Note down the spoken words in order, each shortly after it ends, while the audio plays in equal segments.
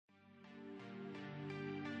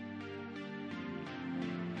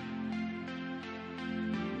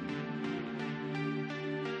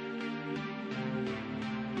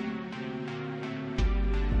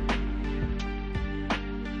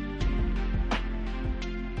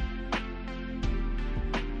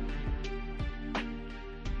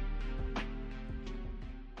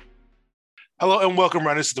Hello and welcome,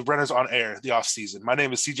 runners, to the Runners on Air, the off season. My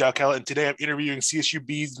name is CJ Alcala, and today I'm interviewing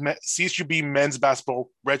CSUB men's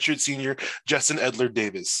basketball redshirt senior Justin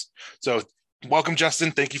Edler-Davis. So, welcome,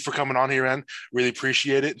 Justin. Thank you for coming on here, man. Really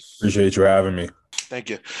appreciate it. Appreciate you having me.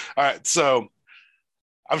 Thank you. All right, so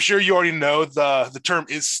I'm sure you already know the term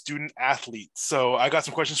is student athlete. So I got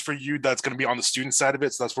some questions for you that's going to be on the student side of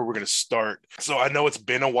it. So that's where we're going to start. So I know it's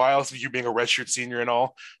been a while since you being a redshirt senior and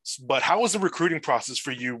all, but how was the recruiting process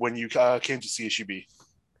for you when you came to CSUB?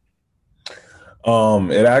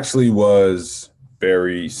 It actually was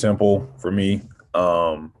very simple for me.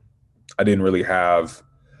 I didn't really have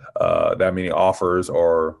that many offers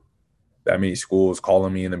or that many schools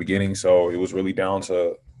calling me in the beginning, so it was really down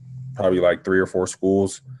to probably like three or four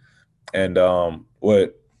schools. And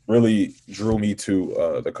what really drew me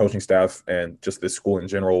to the coaching staff and just this school in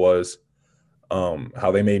general was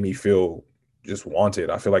how they made me feel just wanted.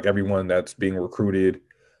 I feel like everyone that's being recruited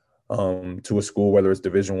to a school, whether it's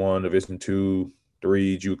Division 1, Division 2,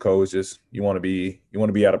 3, JUCO, is just you want to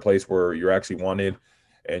be at a place where you're actually wanted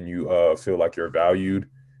and you feel like you're valued.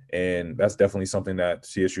 And that's definitely something that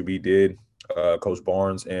CSUB did. Coach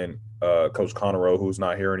Barnes and Coach Conroe, who's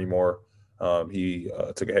not here anymore, he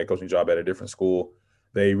took a head coaching job at a different school.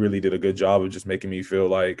 They really did a good job of just making me feel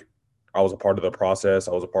like I was a part of the process.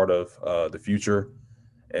 I was a part of the future.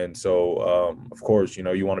 And so, of course,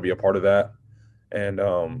 you want to be a part of that.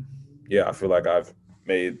 And yeah, I feel like I've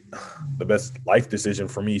made the best life decision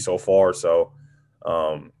for me so far. So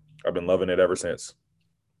I've been loving it ever since.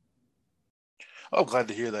 Oh, glad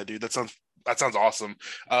to hear that, dude. That sounds awesome.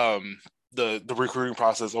 The recruiting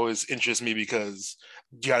process always interests me because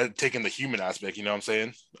you got to take in the human aspect. You know what I'm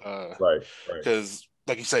saying? Right, right. Because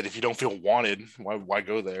like you said, if you don't feel wanted, why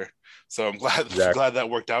go there? So I'm glad Exactly. glad that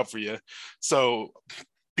worked out for you. So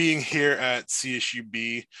being here at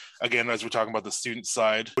CSUB again, as we're talking about the student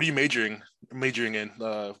side, what are you majoring in?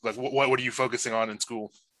 Like what are you focusing on in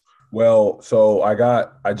school? Well, so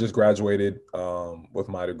I just graduated with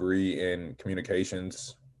my degree in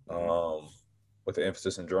communications Mhm. with an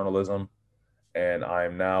emphasis in journalism. And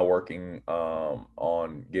I'm now working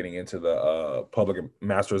on getting into the public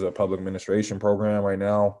Masters of Public Administration program right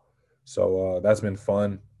now. So that's been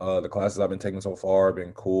fun. The classes I've been taking so far have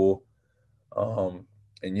been cool. Um,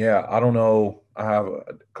 and yeah, I don't know. I have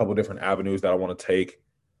a couple different avenues that I want to take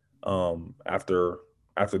after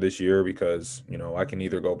this year because I can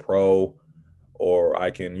either go pro or I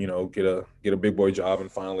can get a big boy job and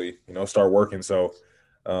finally start working. So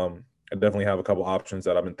I definitely have a couple options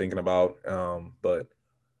that I've been thinking about. But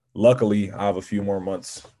luckily, I have a few more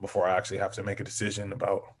months before I actually have to make a decision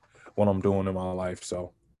about what I'm doing in my life.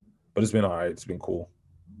 So, but it's been all right. It's been cool.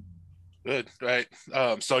 Good, right?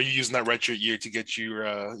 So you using that redshirt year to get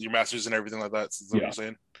your masters and everything like that? Is that what you're Yeah,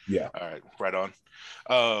 saying? yeah. All right, right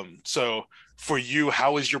on. So for you,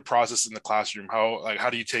 how is your process in the classroom? How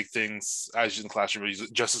do you take things as in the classroom? Is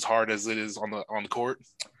it just as hard as it is on the court?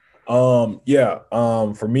 Yeah.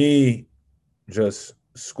 For me, just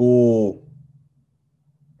school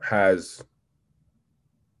has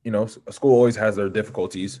school always has their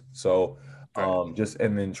difficulties. So Right. just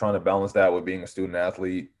and then trying to balance that with being a student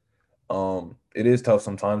athlete, it is tough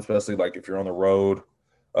sometimes, especially like if you're on the road,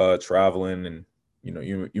 traveling, and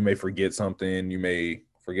you may forget something, you may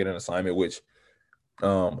forget an assignment, which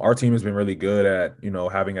our team has been really good at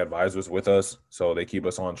having advisors with us, so they keep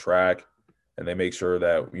us on track and they make sure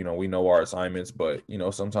that we know our assignments. But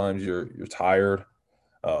sometimes you're tired,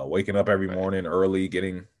 waking up every Right. morning early,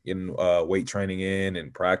 getting weight training in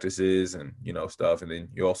and practices and stuff, and then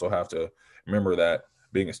you also have to remember that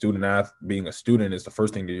being a student is the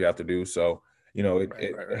first thing that you have to do. So it, Right. it, Right.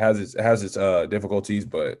 it Right. has its difficulties,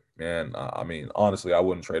 but man, I mean, honestly, I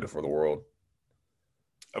wouldn't trade it for the world.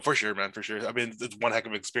 For sure, man. For sure. I mean, it's one heck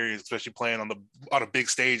of an experience, especially playing on a big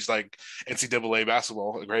stage like NCAA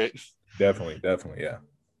basketball. Right. Definitely, definitely, yeah.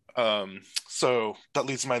 So that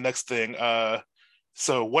leads to my next thing.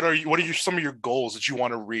 So what are some of your goals that you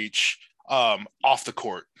want to reach off the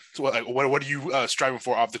court? So what are you striving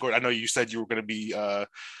for off the court? I know you said you were going to be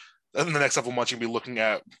in the next couple of months you're going to be looking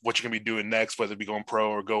at what you're going to be doing next, whether it be going pro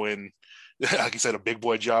or going like you said a big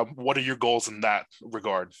boy job. What are your goals in that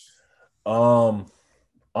regard? Um,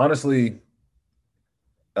 Honestly,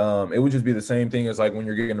 it would just be the same thing as like when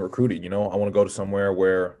you're getting recruited. I want to go to somewhere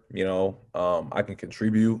where I can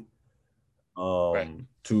contribute Right.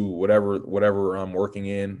 to whatever I'm working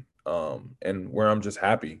in, and where I'm just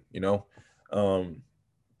happy. Um,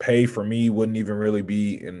 Pay for me wouldn't even really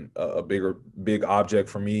be in a big object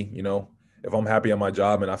for me. If I'm happy at my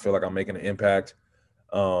job and I feel like I'm making an impact,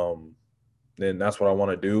 um, then that's what I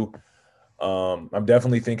want to do. I'm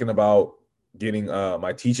definitely thinking about getting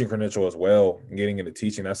my teaching credential as well, and getting into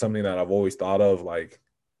teaching. That's something that I've always thought of. Like,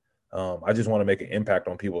 I just want to make an impact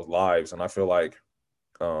on people's lives, and I feel like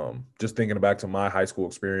just thinking back to my high school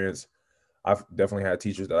experience, I've definitely had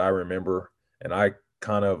teachers that I remember, and I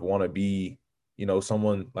kind of want to be,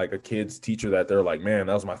 someone like a kid's teacher that they're like, man,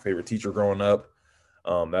 that was my favorite teacher growing up.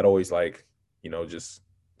 That always like, just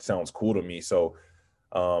sounds cool to me. So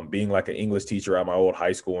being like an English teacher at my old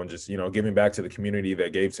high school and just, giving back to the community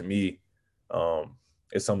that gave to me um,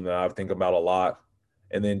 is something that I think about a lot.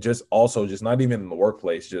 And then just also just not even in the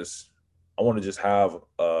workplace, just I want to just have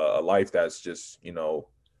a life that's just,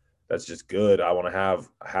 that's just good. I want to have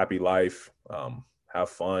a happy life, have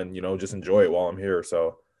fun, just enjoy it while I'm here.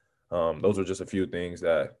 So those are just a few things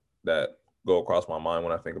that go across my mind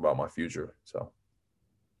when I think about my future. So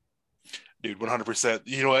Dude, 100%.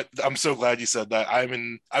 You know what? I'm so glad you said that. I'm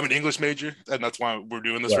an English major, and that's why we're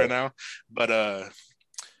doing this right right, now. But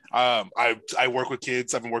I work with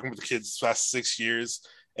kids. I've been working with the kids the past 6 years,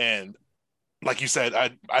 and like you said,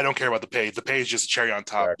 I don't care about the pay. The pay is just a cherry on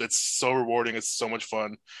top. exactly. It's so rewarding. It's so much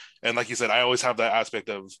fun, and like you said, I always have that aspect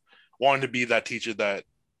of wanting to be that teacher that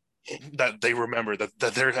they remember that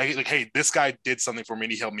they're like, hey, this guy did something for me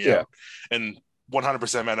and he helped me Yeah, out, and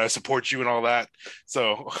 100%, man, I support you and all that.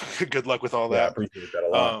 So good luck with all yeah, I that. appreciate that a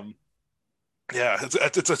lot. Um, yeah,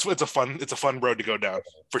 it's a fun road to go down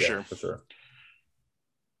for Yeah, sure. for sure.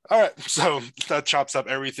 All right, so that chops up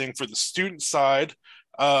everything for the student side.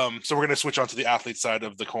 So we're gonna switch on to the athlete side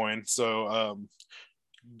of the coin. So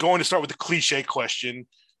going to start with the cliche question: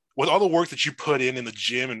 with all the work that you put in the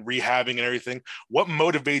gym and rehabbing and everything, what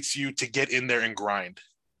motivates you to get in there and grind?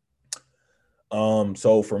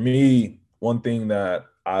 So for me, one thing that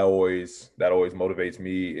always motivates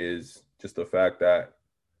me is just the fact that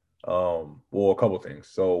well, a couple things.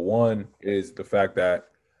 So one is the fact that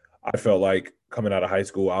I felt like coming out of high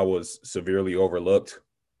school, I was severely overlooked.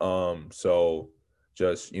 So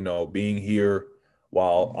just, being here,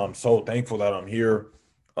 while I'm so thankful that I'm here,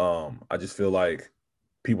 I just feel like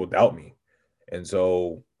people doubt me. And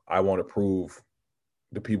so I want to prove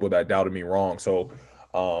the people that doubted me wrong. So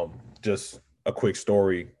just a quick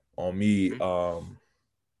story on me. Mhm.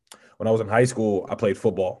 When I was in high school, I played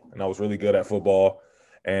football and I was really good at football.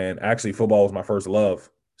 And actually, football was my first love.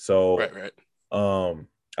 Right, So right. um,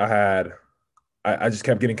 I had I just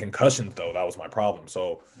kept getting concussions though. That was my problem.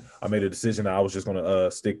 So I made a decision that I was just going to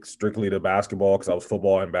stick strictly to basketball because I was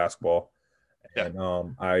football and basketball. Yeah.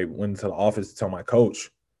 And I went to the office to tell my coach,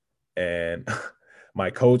 and my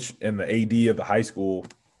coach and the AD of the high school,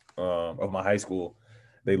 of my high school,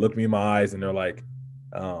 they looked me in my eyes and they're like,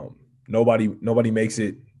 um, nobody makes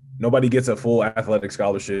it. Nobody gets a full athletic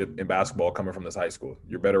scholarship in basketball coming from this high school.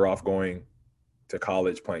 You're better off going to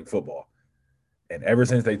college playing football. And ever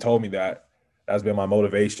since they told me that, that's been my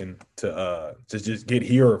motivation to just get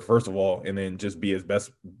here first of all, and then just be as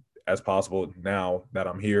best as possible now that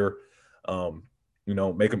I'm here. Um,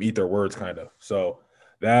 make them eat their words, kind of. So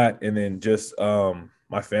that, and then just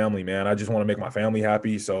my family, man. I just want to make my family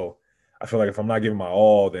happy. So I feel like if I'm not giving my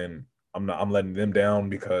all, then I'm letting them down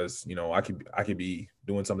because I could be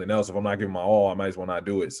doing something else. If I'm not giving my all, I might as well not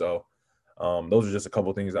do it. So those are just a couple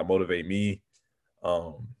of things that motivate me.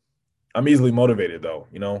 Um, I'm easily motivated though,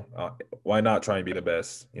 why not try and be the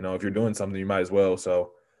best? If you're doing something, you might as well.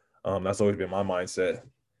 So that's always been my mindset.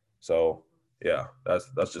 So yeah,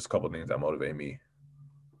 that's just a couple of things that motivate me.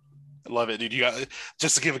 I love it, dude. You got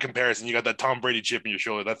just to give a comparison, you got that Tom Brady chip in your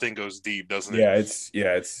shoulder. That thing goes deep, doesn't it?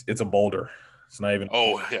 Yeah, it's a boulder. It's not even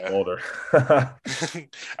Oh a yeah. boulder.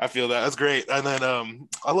 I feel that. That's great. And then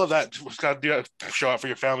I love that. Got to do that, show out for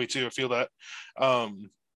your family too. I feel that. Um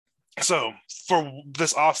so for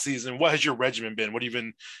this off season, what has your regimen been? What have you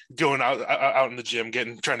been going out in the gym,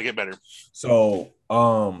 trying to get better? So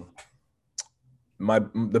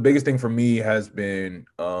the biggest thing for me has been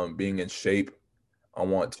being in shape. I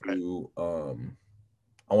want Right. to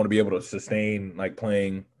I want to be able to sustain like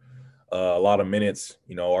playing a lot of minutes.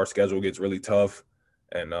 Our schedule gets really tough,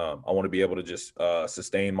 and I want to be able to just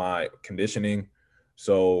sustain my conditioning.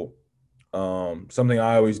 So something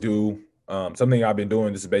I always do, something I've been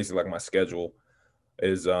doing. This is basically like my schedule.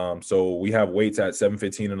 Is so we have weights at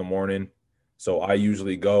 7:15 in the morning. So I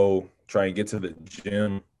usually go try and get to the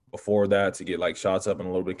gym before that to get like shots up and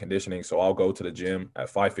a little bit of conditioning. So I'll go to the gym at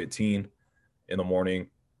 5:15 in the morning,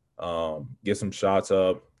 get some shots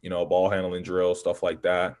up, ball handling drills, stuff like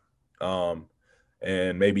that. Um,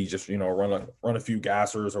 and maybe just run a few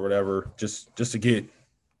gassers or whatever, just to get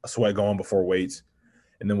a sweat going before weights,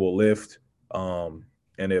 and then we'll lift. And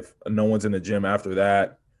if no one's in the gym after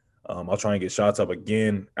that, I'll try and get shots up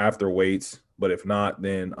again after weights. But if not,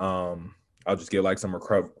 then I'll just get like some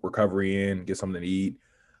recovery in, get something to eat,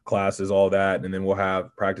 classes, all that, and then we'll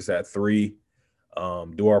have practice at 3,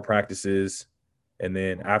 do our practices, and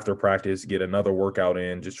then after practice, get another workout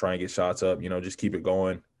in, just try and get shots up, just keep it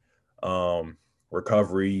going.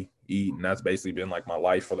 Recovery, eat, and that's basically been like my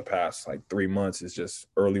life for the past like 3 months. Is just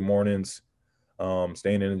early mornings,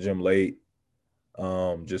 staying in the gym late,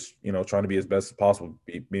 just trying to be as best as possible,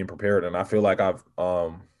 being prepared. And I feel like I've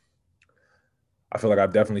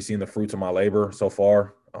definitely seen the fruits of my labor so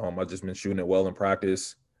far. I've just been shooting it well in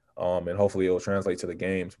practice, and hopefully it will translate to the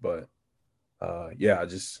games. But yeah, I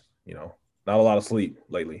just not a lot of sleep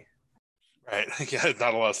lately. Right. Yeah,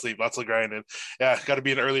 not a lot of sleep, lots of grinding. Yeah, got to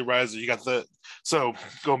be an early riser. You got the so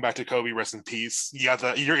going back to Kobe, rest in peace. You got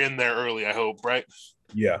the you're in there early, I hope, right?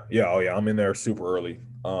 Yeah, yeah, oh yeah, I'm in there super early.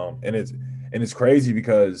 And it's crazy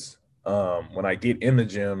because when I get in the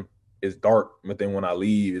gym, it's dark, but then when I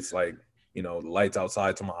leave, it's like, the lights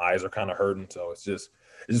outside, so my eyes are kind of hurting. So it's just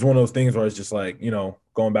one of those things where it's just like,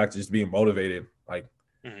 going back to just being motivated. Like,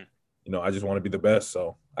 Mhm. I just want to be the best.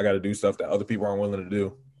 So I got to do stuff that other people aren't willing to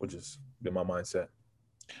do, which has been my mindset.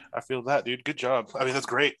 I feel that, dude. Good job. I mean, that's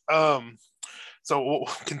great. So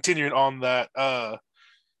continuing on that,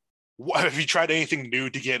 have you tried anything new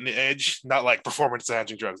to get an edge? Not like performance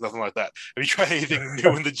enhancing drugs, nothing like that. Have you tried anything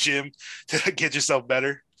new in the gym to get yourself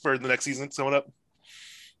better for the next season coming up?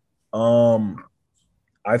 Um,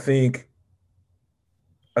 I think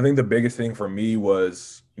the biggest thing for me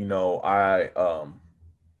was,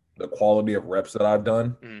 the quality of reps that I've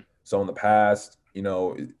done. Mm, So in the past,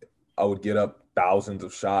 I would get up thousands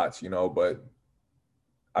of shots, but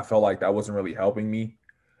I felt like that wasn't really helping me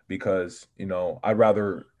because, I'd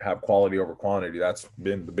rather have quality over quantity. That's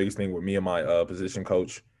been the biggest thing with me and my position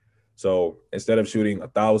coach. So instead of shooting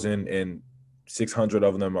 1,600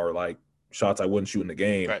 of them are like shots I wouldn't shoot in the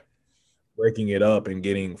game, right. breaking it up and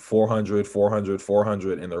getting 400, 400,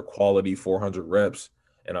 400, and their quality 400 reps,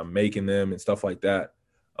 and I'm making them and stuff like that.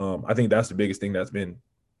 I think that's the biggest thing that's been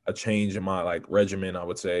a change in my like regimen, I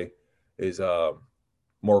would say, is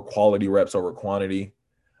more quality reps over quantity.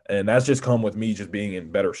 And that's just come with me just being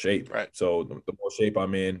in better shape. Right. So the more shape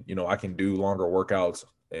I'm in, I can do longer workouts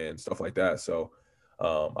and stuff like that. So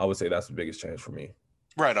I would say that's the biggest change for me.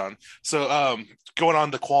 Right on. So, going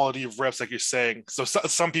on the quality of reps, like you're saying,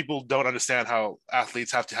 some people don't understand how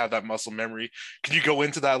athletes have to have that muscle memory. Can you go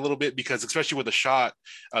into that a little bit? Because especially with a shot,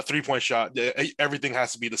 a 3 point shot, everything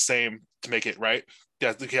has to be the same to make it right.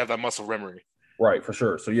 Yeah, you have that muscle memory. Right, for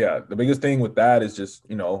sure. So yeah, the biggest thing with that is just,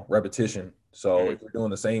 repetition. So Mm, if you're doing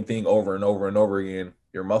the same thing over and over and over again,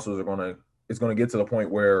 your muscles are it's gonna get to the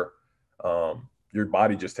point where your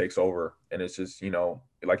body just takes over, and it's just,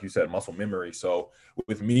 like you said, muscle memory. So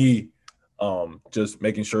with me, just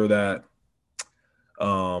making sure that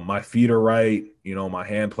my feet are right, my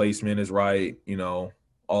hand placement is right,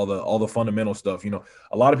 all the fundamental stuff.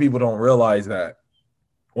 A lot of people don't realize that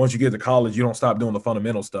once you get to college, you don't stop doing the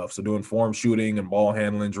fundamental stuff. So doing form shooting and ball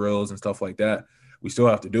handling drills and stuff like that, we still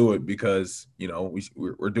have to do it because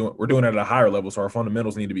we're doing it at a higher level. So our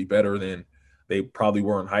fundamentals need to be better than they probably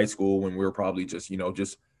were in high school when we were probably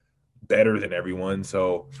just better than everyone.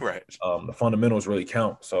 So right. the fundamentals really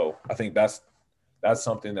count. So I think that's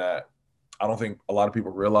something that I don't think a lot of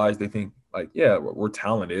people realize. They think like, yeah, we're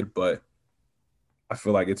talented, but I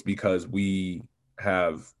feel like it's because we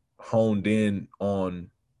have honed in on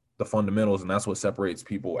the fundamentals, and that's what separates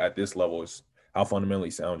people at this level is how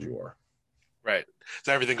fundamentally sound you are. Right.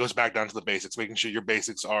 So everything goes back down to the basics, making sure your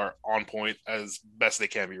basics are on point as best they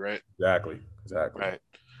can be. Right. Exactly. Exactly. Right.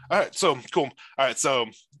 All right. So cool. All right. So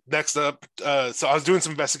next up, so I was doing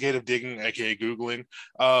some investigative digging, aka Googling.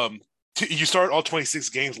 You started all 26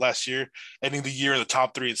 games last year, ending the year in the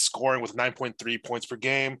top three in scoring with 9.3 points per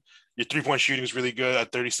game. Your 3 point shooting is really good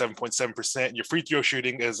at 37.7%. Your free throw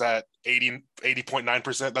shooting is at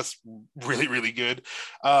 80.9%. That's really, really good.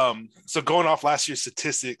 So going off last year's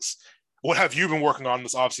statistics, what have you been working on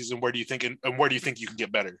this offseason? Where do you think, and where do you think you can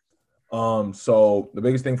get better? So the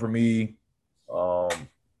biggest thing for me, um,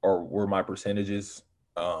 were my percentages.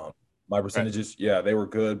 Um, my Right. percentages, yeah, they were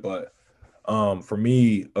good, but for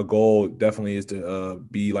me, a goal definitely is to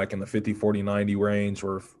be like in the 50-40-90 range,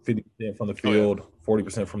 or 50% from the Oh, yeah. field,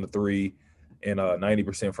 40% from the three, and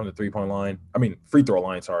 90% from the 3 point line. I mean, free throw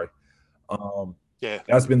line, sorry. Um, Yeah.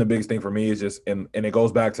 that's been the biggest thing for me is just, and it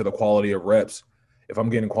goes back to the quality of reps. If I'm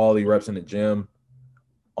getting quality reps in the gym,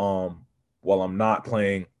 um, while I'm not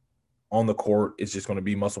playing on the court, it's just going to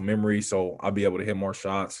be muscle memory. So I'll be able to hit more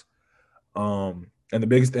shots. And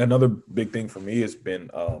another big thing for me has been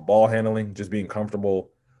ball handling, just being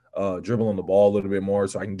comfortable dribbling the ball a little bit more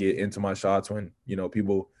so I can get into my shots when,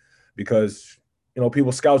 people, because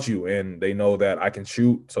people scout you and they know that I can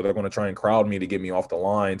shoot, so they're going to try and crowd me to get me off the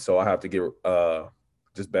line. So I have to get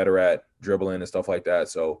just better at dribbling and stuff like that.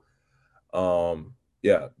 So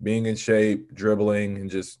yeah, being in shape, dribbling, and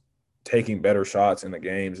just taking better shots in the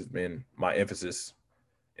games has been my emphasis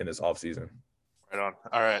in this offseason. Right on.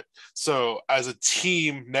 All right. So as a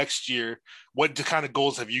team next year, what kind of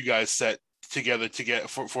goals have you guys set together to get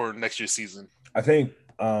for next year's season? I think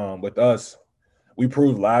with us, we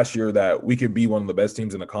proved last year that we could be one of the best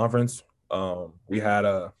teams in the conference. We had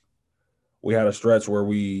a stretch where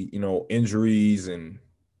injuries and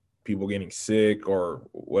people getting sick or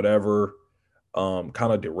whatever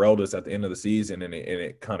kind of derailed us at the end of the season, and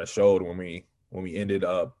it kind of showed when we ended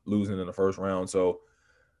up losing in the first round. So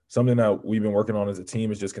something that we've been working on as a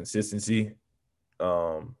team is just consistency.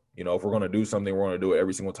 If we're going to do something, we're going to do it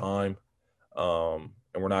every single time, and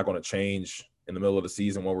we're not going to change in the middle of the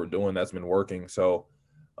season what we're doing. That's been working. So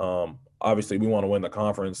obviously, we want to win the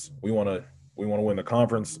conference. We want to win the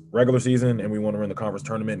conference regular season, and we want to win the conference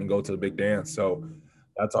tournament and go to the big dance. So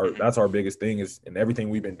that's our biggest thing is, and everything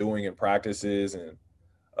we've been doing in practices and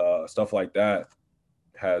stuff like that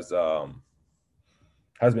has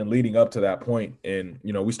been leading up to that point. And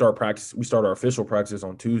we start our official practice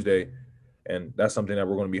on Tuesday, and that's something that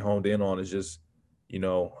we're going to be honed in on is just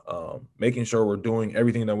making sure we're doing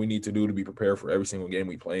everything that we need to do to be prepared for every single game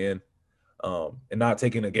we play in, and not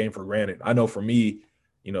taking a game for granted. I know for me,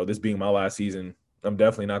 this being my last season, I'm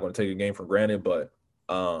definitely not going to take a game for granted, but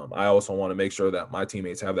I also want to make sure that my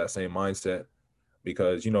teammates have that same mindset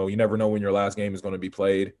because, you never know when your last game is going to be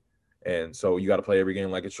played. And so you got to play every game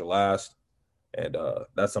like it's your last. And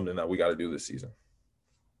that's something that we got to do this season.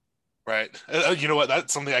 Right. You know what?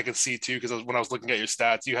 That's something I can see too, because when I was looking at your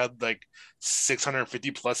stats, you had like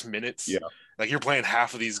 650 plus minutes. Yeah. Like you're playing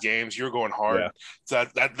half of these games, you're going hard. Yeah. So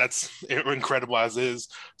that's incredible as is.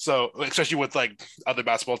 So especially with like other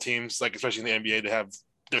basketball teams, like especially in the NBA, they have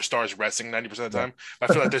their stars resting 90% of the Yeah. time. I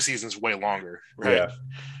feel like their season's way longer, right? Yeah,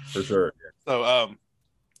 for sure. So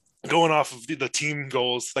going off of the team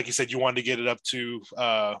goals, like you said, you wanted to get it up to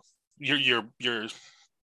your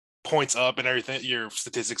points up and everything, your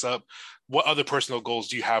statistics up. What other personal goals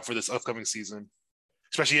do you have for this upcoming season,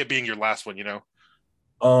 especially it being your last one?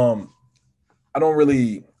 Um,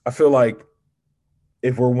 I feel like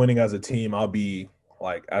if we're winning as a team, I'll be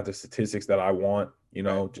like at the statistics that I want,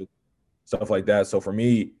 Right. just stuff like that. So for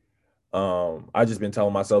me, I just been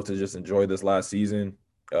telling myself to just enjoy this last season,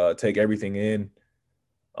 take everything in.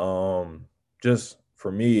 Just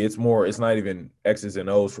for me, it's not even X's and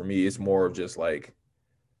O's for me. It's more of just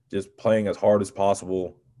playing as hard as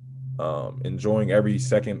possible, enjoying every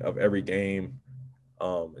second of every game,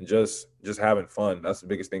 and just having fun. That's the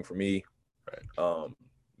biggest thing for me. Right.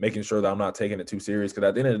 Making sure that I'm not taking it too serious because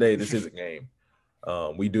at the end of the day, this is a game.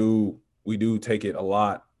 We do take it a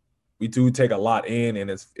lot. We do take a lot in, and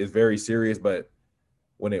it's very serious. But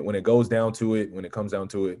when it goes down to it, when it comes down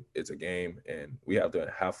to it, it's a game, and we have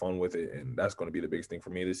to have fun with it, and that's going to be the biggest thing for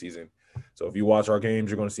me this season. So if you watch our games,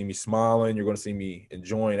 you're going to see me smiling, you're going to see me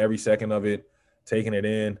enjoying every second of it, taking it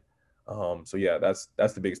in. So yeah, that's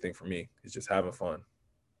the biggest thing for me. It's just having fun.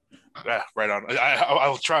 Yeah, right on.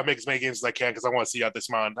 I'll try to make as many games as I can because I want to see you out this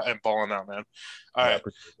mountain and balling out, man. All Yeah, I right.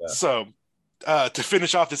 appreciate that. So to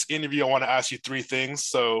finish off this interview, I want to ask you three things.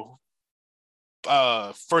 So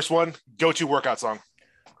first one, go-to workout song.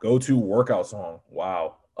 Go-to workout song.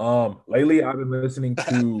 Wow. Lately I've been listening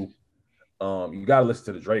to you gotta listen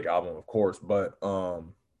to the Drake album, of course, but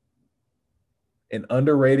an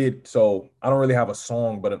underrated, so I don't really have a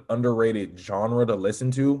song, but an underrated genre to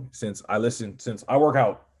listen to since I work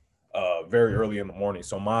out very early in the morning.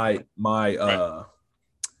 So my Right.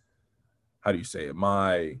 how do you say it?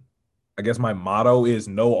 I guess my motto is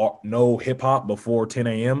no hip hop before 10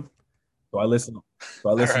 a.m. So I listen so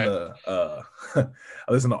I All listen right. to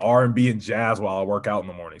I listen to R&B and jazz while I work out in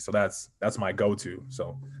the morning. So that's my go-to.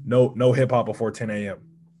 So no hip hop before 10 a.m.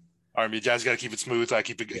 R&B jazz got to keep it smooth. I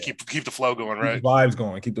keep it Yeah. keep the flow going, Keep the right? vibes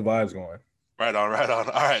going. Keep the vibes going. Right on, right on.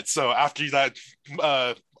 All right. So after that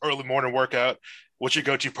early morning workout, what's your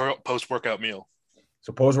go-to post workout meal?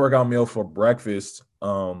 So post workout meal for breakfast,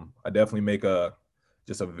 I definitely make a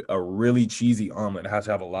really cheesy omelet. It has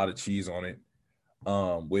to have a lot of cheese on it.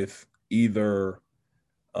 With either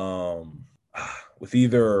um with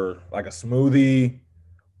either like a smoothie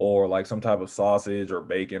or like some type of sausage or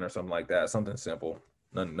bacon or something like that. Something simple.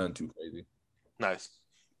 None too crazy. Nice.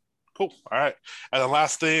 Cool. All right. And the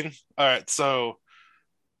last thing. All right. So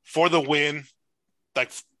for the win,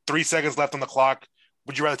 like 3 seconds left on the clock,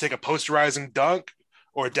 would you rather take a posterizing dunk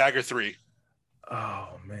or a dagger three?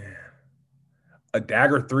 Oh man. A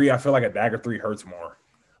dagger three, I feel like a dagger three hurts more.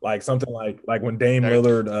 Like something like when Dame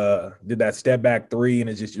Lillard did that step back three, and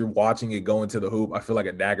it's just you're watching it go into the hoop. I feel like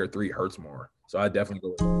a dagger three hurts more, so I definitely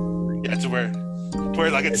go with Yeah, to where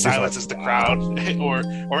like it it's just silences like, the wow.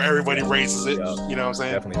 crowd, or everybody raises it. Yeah, You know what I'm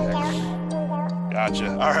saying? definitely dagger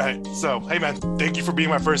Gotcha. All right. So, hey, man, thank you for being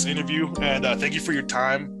my first interview, and thank you for your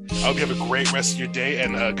time. I hope you have a great rest of your day,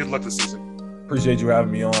 and good luck this season. appreciate you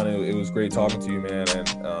having me on. It was great talking to you, man, and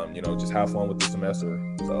just have fun with the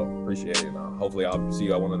semester. So appreciate it. Hopefully, I'll see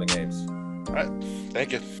you at one of the games. All right.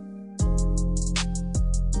 Thank you.